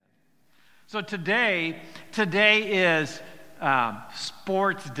So today is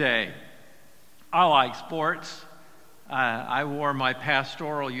sports day. I like sports. I wore my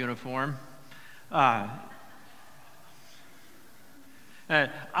pastoral uniform. I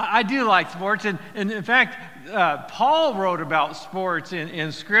do like sports, and in fact, Paul wrote about sports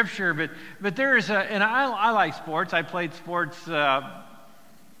in Scripture. But there is and I like sports. I played sports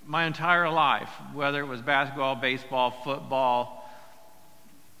my entire life, whether it was basketball, baseball, football,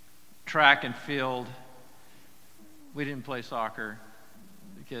 track and field. We didn't play soccer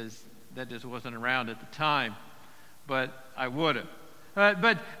because that just wasn't around at the time, but I would have.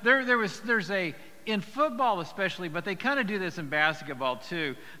 But there's in football especially, but they kind of do this in basketball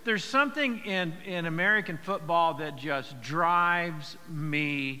too. There's something in American football that just drives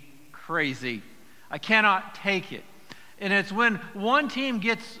me crazy. I cannot take it. And it's when one team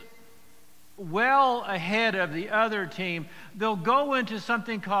gets well ahead of the other team, they'll go into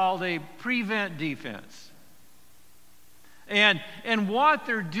something called a prevent defense. And what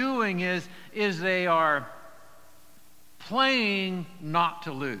they're doing is they are playing not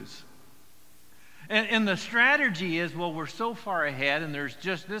to lose. And the strategy is, well, we're so far ahead and there's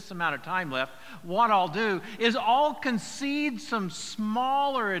just this amount of time left. What I'll do is I'll concede some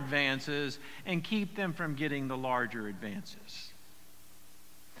smaller advances and keep them from getting the larger advances.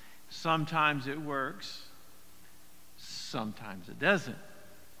 Sometimes it works. Sometimes it doesn't.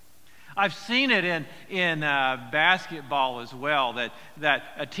 I've seen it in basketball as well, that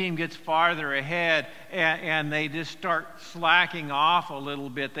a team gets farther ahead and they just start slacking off a little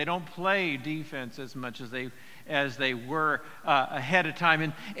bit. They don't play defense as much as they were ahead of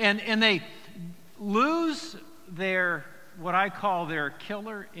time, and they lose their, what I call their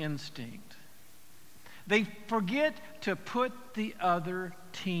killer instinct. They forget to put the other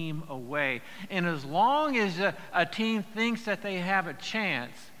team away, and as long as a team thinks that they have a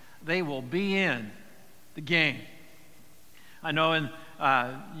chance, they will be in the game. I know, and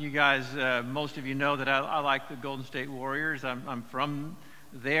you guys, most of you know that I like the Golden State Warriors. I'm from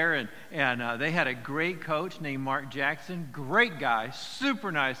there, and they had a great coach named Mark Jackson. Great guy,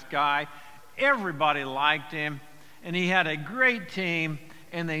 super nice guy. Everybody liked him, and he had a great team,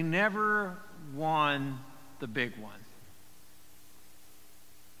 and they never won the big one.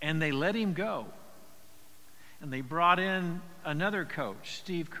 And they let him go. And they brought in another coach,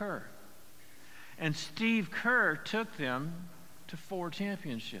 Steve Kerr. And Steve Kerr took them to 4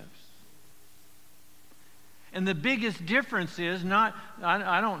 championships. And the biggest difference is not,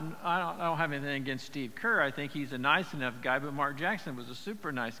 I don't have anything against Steve Kerr. I think he's a nice enough guy, but Mark Jackson was a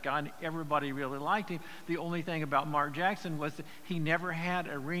super nice guy, and everybody really liked him. The only thing about Mark Jackson was that he never had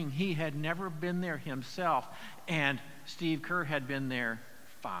a ring. He had never been there himself. And Steve Kerr had been there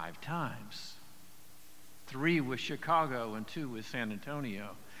 5 times. 3 with Chicago and 2 with San Antonio.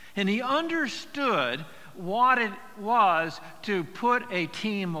 And he understood what it was to put a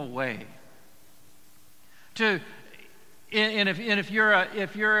team away. And if you're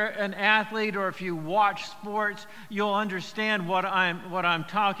an athlete, or if you watch sports, you'll understand what I'm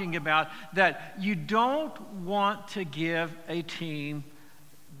talking about. That you don't want to give a team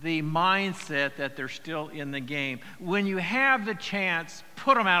the mindset that they're still in the game. When you have the chance,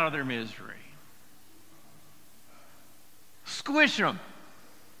 put them out of their misery. Squish them.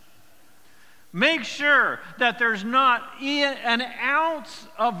 Make sure that there's not an ounce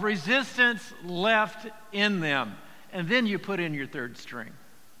of resistance left in them. And then you put in your 3rd string.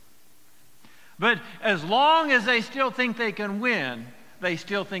 But as long as they still think they can win, they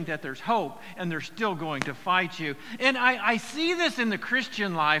still think that there's hope, and they're still going to fight you. And I see this in the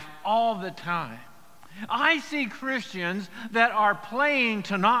Christian life all the time. I see Christians that are playing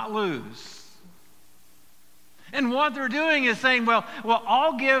to not lose. And what they're doing is saying, well,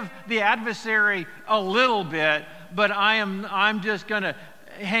 I'll give the adversary a little bit, but I'm just going to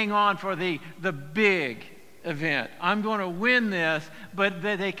hang on for the big event. I'm going to win this, but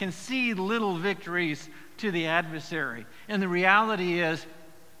they concede little victories to the adversary. And the reality is,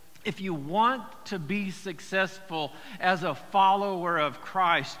 if you want to be successful as a follower of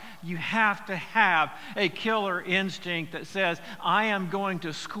Christ, you have to have a killer instinct that says, I am going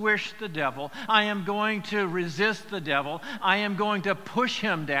to squish the devil. I am going to resist the devil. I am going to push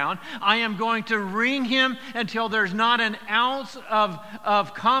him down. I am going to wring him until there's not an ounce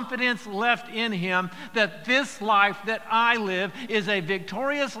of confidence left in him that this life that I live is a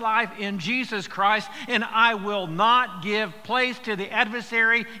victorious life in Jesus Christ, and I will not give place to the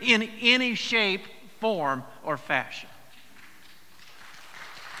adversary in any shape, form, or fashion.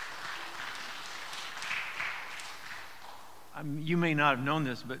 You may not have known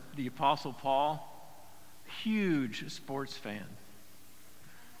this, but the Apostle Paul, huge sports fan.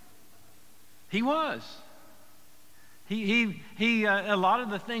 He was. A lot of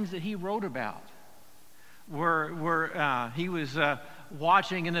the things that he wrote about were he was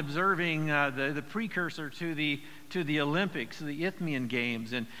watching and observing the precursor to the Olympics, the Isthmian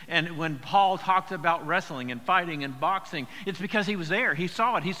Games. And when Paul talked about wrestling and fighting and boxing, it's because he was there. He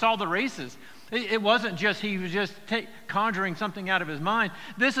saw it. He saw the races. It wasn't just he was just conjuring something out of his mind.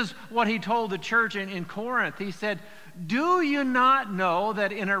 This is what he told the church in Corinth. He said, "Do you not know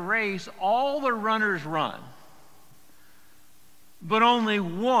that in a race all the runners run, but only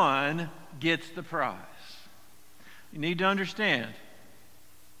one gets the prize?" You need to understand,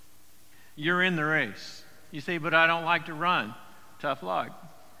 you're in the race. You say, "But I don't like to run." Tough luck.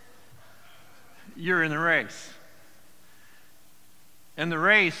 You're in the race. And the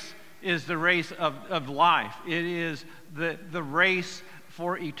race is the race of life. It is the race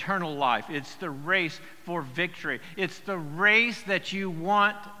for eternal life. It's the race for victory. It's the race that you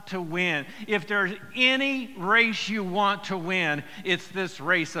want to win. If there's any race you want to win, it's this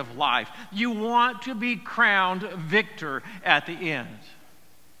race of life. You want to be crowned victor at the end.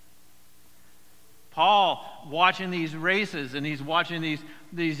 Paul, watching these races, and he's watching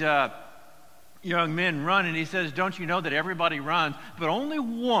these young men run, and he says, "Don't you know that everybody runs, but only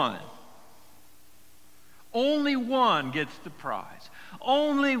one gets the prize.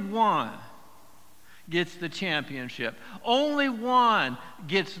 Only one gets the championship. Only one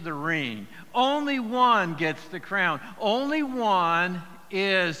gets the ring. Only one gets the crown. Only one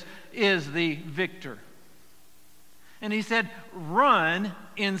is the victor." And he said, run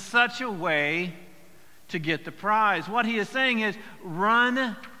in such a way to get the prize. What he is saying is,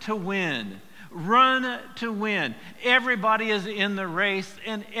 run to win. Run to win. Everybody is in the race,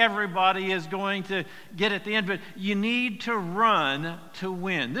 and everybody is going to get at the end, but you need to run to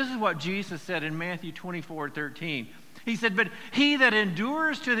win. This is what Jesus said in Matthew 24:13. He said, "But he that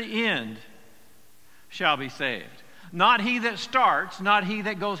endures to the end shall be saved." Not he that starts, not he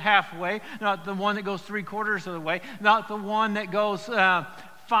that goes halfway, not the one that goes 3/4 of the way, not the one that goes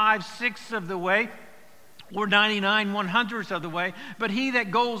 5/6 of the way, or 99/100 of the way, but he that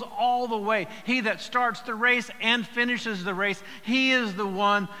goes all the way, he that starts the race and finishes the race, he is the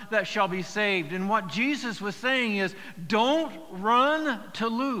one that shall be saved. And what Jesus was saying is, don't run to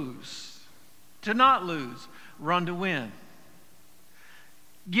lose, to not lose, run to win.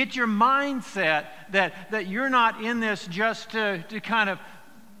 Get your mindset that you're not in this just to kind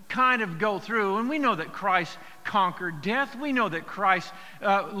of go through. And we know that Christ conquered death. We know that Christ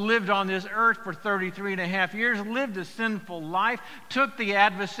lived on this earth for 33 and a half years, lived a sinful life, took the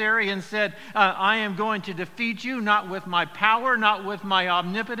adversary and said, "I am going to defeat you, not with my power, not with my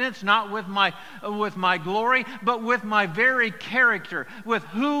omnipotence, not with my glory, but with my very character, with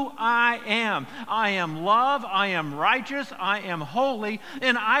who I am. I am love, I am righteous, I am holy,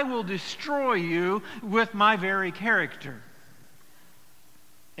 and I will destroy you with my very character."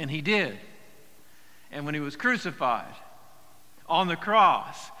 And he did. And when he was crucified on the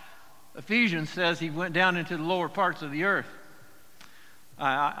cross, Ephesians says he went down into the lower parts of the earth.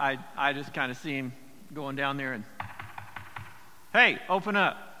 I just kind of see him going down there and, "Hey, open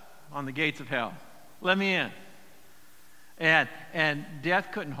up on the gates of hell. Let me in." And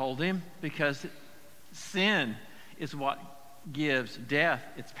death couldn't hold him, because sin is what gives death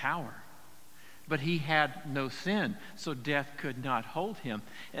its power. But he had no sin, so death could not hold him.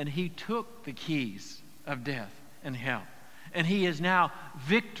 And he took the keys of death and hell. And he is now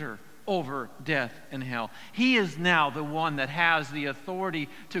victor over death and hell. He is now the one that has the authority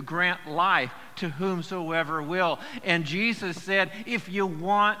to grant life to whomsoever will. And Jesus said, if you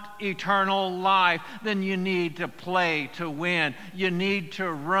want eternal life, then you need to play to win. You need to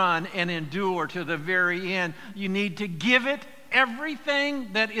run and endure to the very end. You need to give it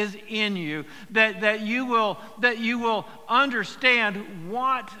everything that is in you, that you will understand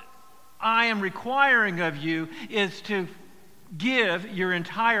what I am requiring of you is to give your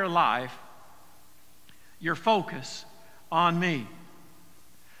entire life, your focus on me.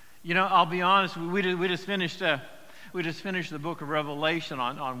 You know, I'll be honest, we just finished the book of Revelation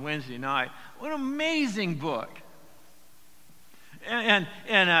on Wednesday night. What an amazing book. And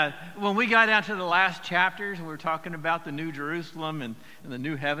when we got down to the last chapters, and we were talking about the New Jerusalem and the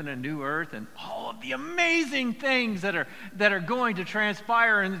new heaven and new earth and all of the amazing things that are going to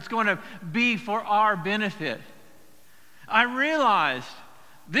transpire, and it's going to be for our benefit, I realized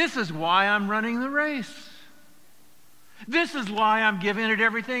this is why I'm running the race. This is why I'm giving it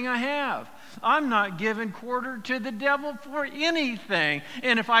everything I have. I'm not giving quarter to the devil for anything.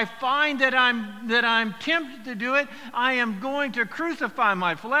 And if I find that I'm tempted to do it, I am going to crucify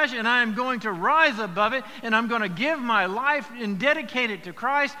my flesh, and I am going to rise above it, and I'm going to give my life and dedicate it to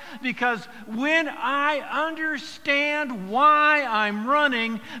Christ, because when I understand why I'm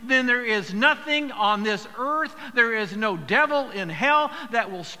running, then there is nothing on this earth, there is no devil in hell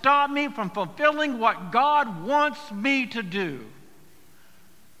that will stop me from fulfilling what God wants me to do.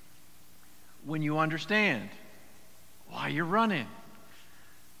 When you understand why you're running.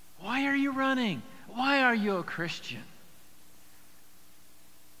 Why are you running? Why are you a Christian?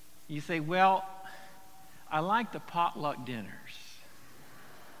 You say, well, I like the potluck dinners.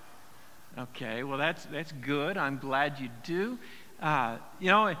 Okay, well, that's good. I'm glad you do.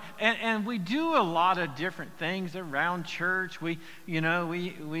 And we do a lot of different things around church. We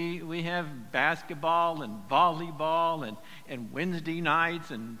have basketball and volleyball and Wednesday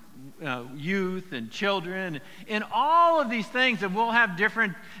nights and youth and children and all of these things, and we'll have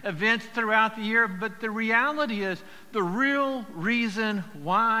different events throughout the year. But the reality is, the real reason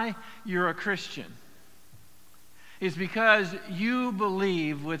why you're a Christian is because you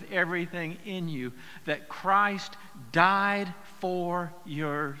believe with everything in you that Christ died for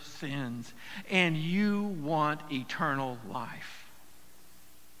your sins, and you want eternal life.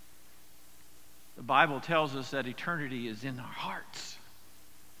 The Bible tells us that eternity is in our hearts.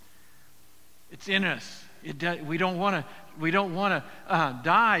 It's in us. We don't want to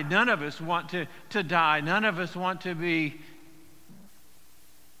die. None of us want to die. None of us want to be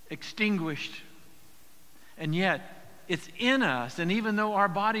extinguished. And yet, it's in us. And even though our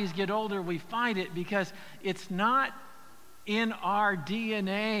bodies get older, we fight it because it's not in our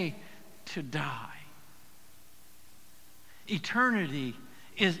DNA to die. Eternity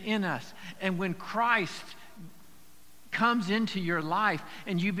is in us. And when Christ comes into your life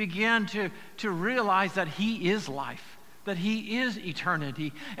and you begin to realize that He is life, that He is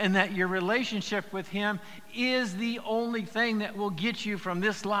eternity, and that your relationship with Him is the only thing that will get you from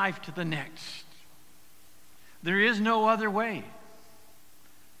this life to the next. There is no other way.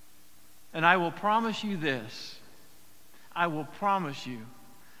 And I will promise you this. I will promise you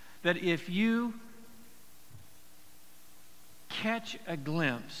that if you catch a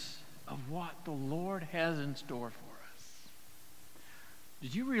glimpse of what the Lord has in store for us.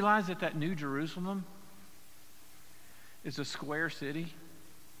 Did you realize that New Jerusalem is a square city?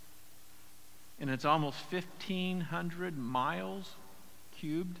 And it's almost 1,500 miles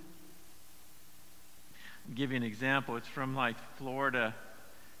cubed? I'll give you an example. It's from like Florida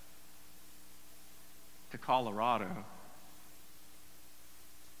to Colorado.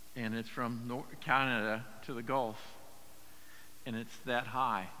 And it's from Canada to the Gulf. And it's that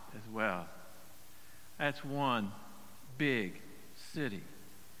high as well. That's one big city.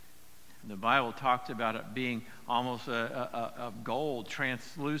 The Bible talks about it being almost a gold,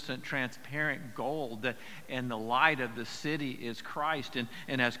 translucent, transparent gold. And the light of the city is Christ.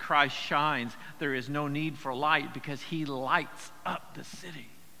 And as Christ shines, there is no need for light because He lights up the city.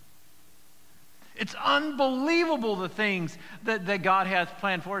 It's unbelievable, the things that God has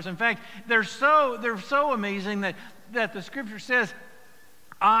planned for us. In fact, they're so amazing that the Scripture says,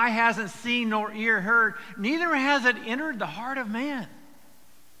 eye hasn't seen nor ear heard, neither has it entered the heart of man.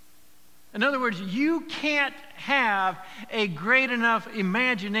 In other words, you can't have a great enough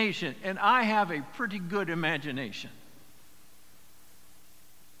imagination, and I have a pretty good imagination.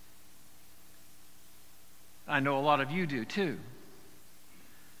 I know a lot of you do too.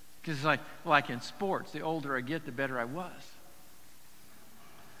 Because like in sports, the older I get, the better I was.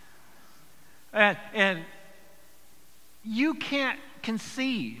 And you can't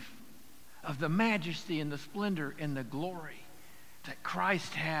conceive of the majesty and the splendor and the glory that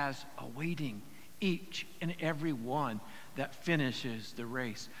Christ has awaiting each and every one that finishes the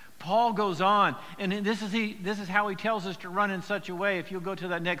race. Paul goes on, and this is how he tells us to run in such a way. If you'll go to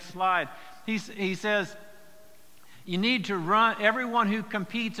that next slide, he says, you need to run. Everyone who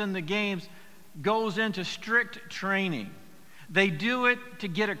competes in the games goes into strict training. They do it to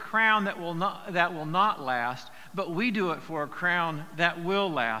get a crown that will not last, but we do it for a crown that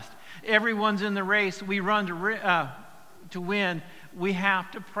will last. Everyone's in the race. We run to win. We have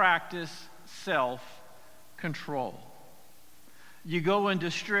to practice self-control. You go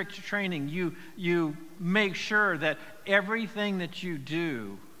into strict training. You make sure that everything that you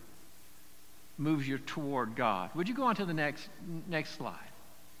do moves you toward God. Would you go on to the next slide?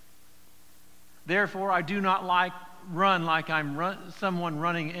 Therefore, I do not run like I'm someone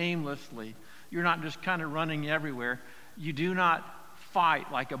running aimlessly. You're not just kind of running everywhere. You do not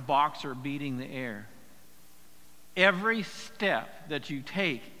fight like a boxer beating the air. Every step that you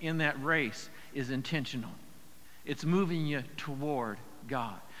take in that race is intentional. It's moving you toward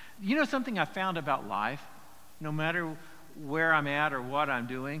God. You know something I found about life? No matter where I'm at or what I'm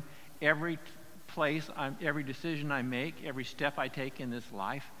doing, every decision I make, every step I take in this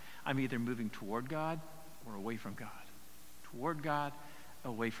life, I'm either moving toward God or away from God. Toward God,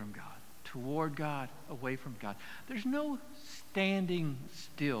 away from God. Toward God, away from God. There's no standing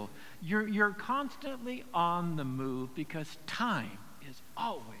still. You're constantly on the move because time is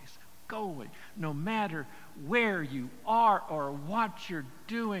always going. No matter where you are or what you're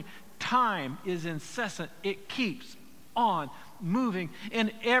doing, time is incessant. It keeps on moving.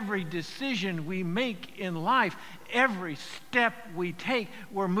 And every decision we make in life, every step we take,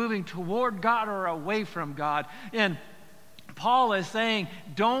 we're moving toward God or away from God. And Paul is saying,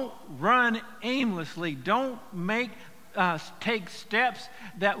 don't run aimlessly. Don't take steps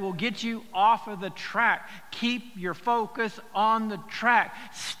that will get you off of the track. Keep your focus on the track.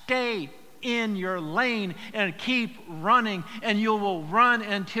 Stay in your lane and keep running, and you will run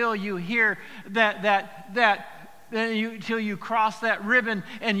until you hear until you cross that ribbon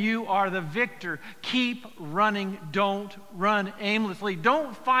and you are the victor. Keep running. Don't run aimlessly.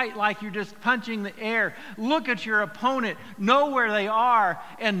 Don't fight like you're just punching the air. Look at your opponent, know where they are,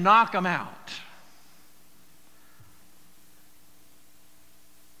 and knock them out.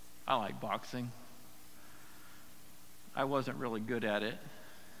 I like boxing. I wasn't really good at it.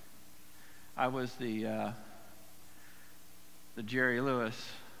 I was the Jerry Lewis,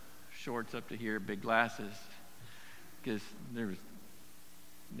 shorts up to here, big glasses, because there was,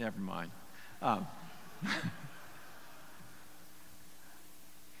 never mind.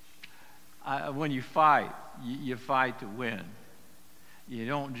 When you fight, you fight to win. You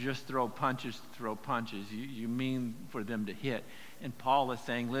don't just throw punches to throw punches. You mean for them to hit. And Paul is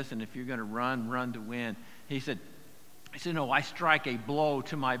saying, listen, if you're going to run to win. He said, no, I strike a blow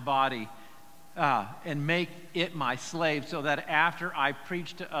to my body and make it my slave, so that after I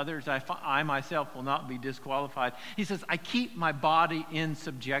preach to others, I myself will not be disqualified. He says, I keep my body in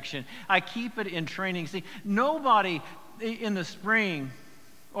subjection. I keep it in training. See, nobody in the spring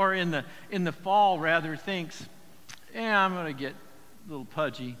or in the fall rather thinks, I'm going to get a little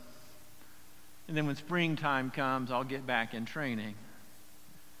pudgy, and then when springtime comes, I'll get back in training.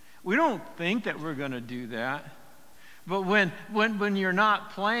 We don't think that we're going to do that. But when you're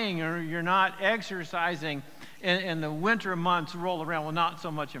not playing or you're not exercising and the winter months roll around, well, not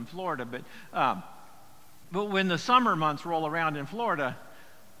so much in Florida, but when the summer months roll around in Florida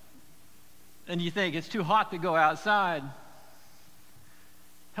and you think it's too hot to go outside,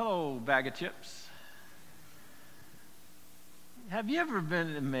 hello, bag of chips. Have you ever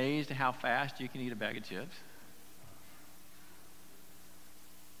been amazed at how fast you can eat a bag of chips?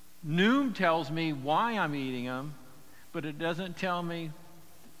 Noom tells me why I'm eating them, but it doesn't tell me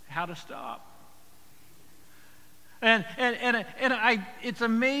how to stop. And it's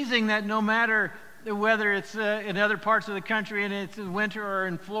amazing that no matter whether it's in other parts of the country and it's in winter or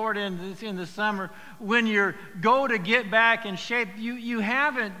in Florida and it's in the summer, when you go to get back in shape, you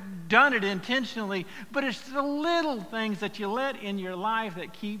haven't done it intentionally, but it's the little things that you let in your life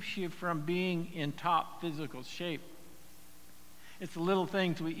that keeps you from being in top physical shape. It's the little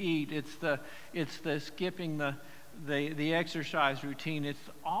things we eat. It's the skipping the exercise routine. It's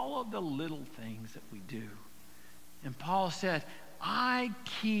all of the little things that we do. And Paul said, I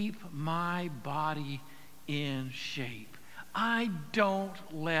keep my body in shape. I don't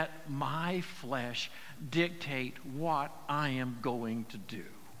let my flesh dictate what I am going to do.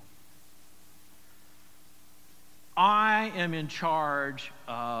 I am in charge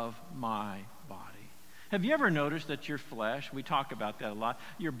of my body. Have you ever noticed that your flesh, we talk about that a lot,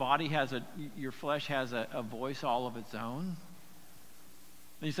 your flesh has a voice all of its own?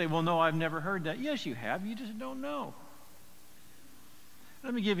 And you say, well, no, I've never heard that. Yes, you have. You just don't know.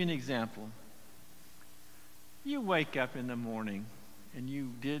 Let me give you an example. You wake up in the morning and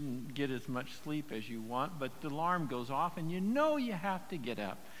you didn't get as much sleep as you want, but the alarm goes off and you know you have to get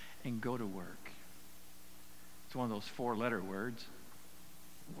up and go to work. It's one of those 4-letter words,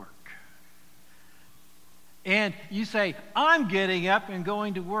 work. And you say, I'm getting up and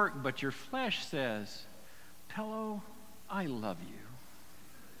going to work, but your flesh says, Pello, I love you.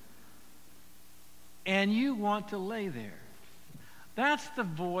 And you want to lay there. That's the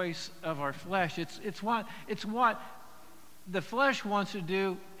voice of our flesh. It's what the flesh wants to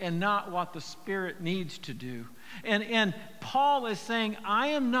do and not what the Spirit needs to do. And Paul is saying, I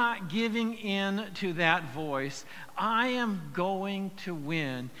am not giving in to that voice. I am going to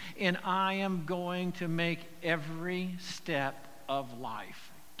win, and I am going to make every step of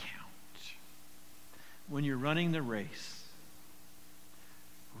life count. when you're running the race,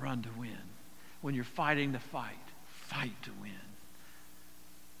 run to win. When you're fighting the fight, fight to win.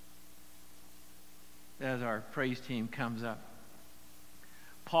 As our praise team comes up,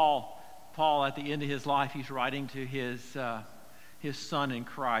 Paul, at the end of his life, he's writing to his son in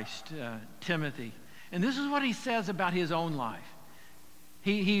Christ, Timothy. And this is what he says about his own life.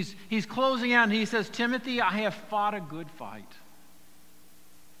 He's closing out and he says, Timothy, I have fought a good fight.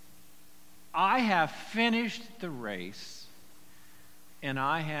 I have finished the race, and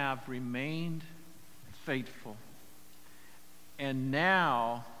I have remained faithful. And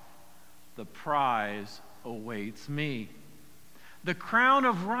now the prize awaits me. The crown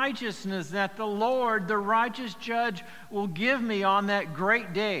of righteousness that the Lord, the righteous judge, will give me on that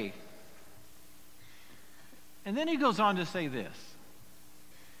great day. And then he goes on to say this.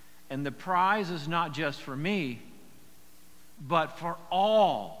 And the prize is not just for me, but for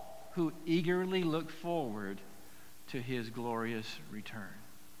all who eagerly look forward to his glorious return.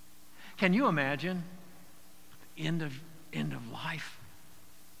 Can you imagine the end of life?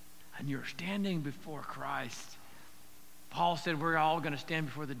 And you're standing before Christ. Paul said we're all going to stand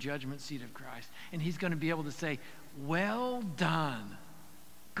before the judgment seat of Christ. And he's going to be able to say, well done,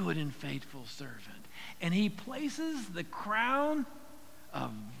 good and faithful servant. And he places the crown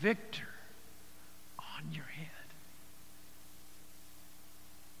of victor on your head.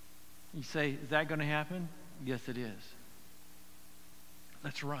 You say, is that going to happen? Yes, it is.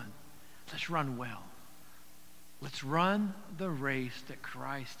 Let's run. Let's run well. Let's run the race that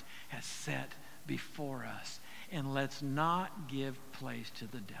Christ has set before us. And let's not give place to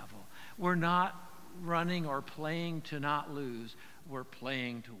the devil. We're not running or playing to not lose. We're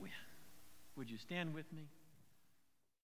playing to win. Would you stand with me?